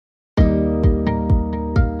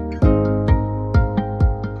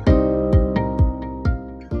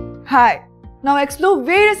Hi! Now explore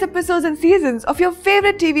various episodes and seasons of your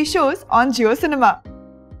favorite TV shows on Jio Cinema.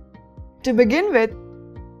 To begin with,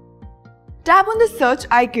 tap on the search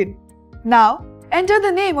icon. Now, enter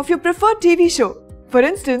the name of your preferred TV show. For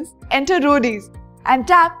instance, enter Roadies and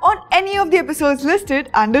tap on any of the episodes listed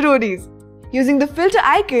under Roadies. Using the filter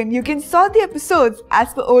icon, you can sort the episodes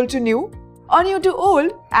as per old to new or new to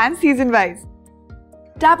old and season-wise.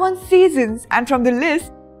 Tap on Seasons and from the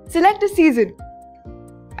list, select a season.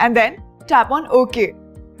 And then tap on OK.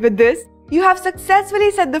 With this, you have successfully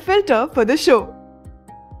set the filter for the show.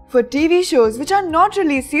 For TV shows which are not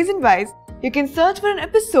released season-wise, you can search for an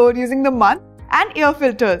episode using the month and year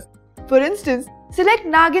filters. For instance, select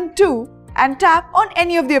Nagin 2 and tap on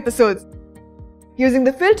any of the episodes. Using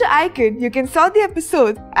the filter icon, you can sort the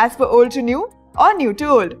episodes as per old to new or new to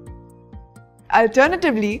old.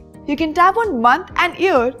 Alternatively, you can tap on month and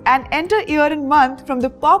year and enter year and month from the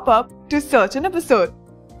pop-up to search an episode.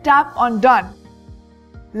 Tap on Done.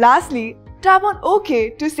 Lastly, tap on OK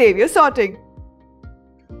to save your sorting.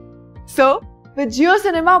 So, with Jio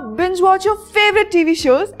Cinema, binge watch your favorite TV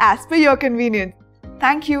shows as per your convenience.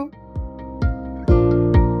 Thank you.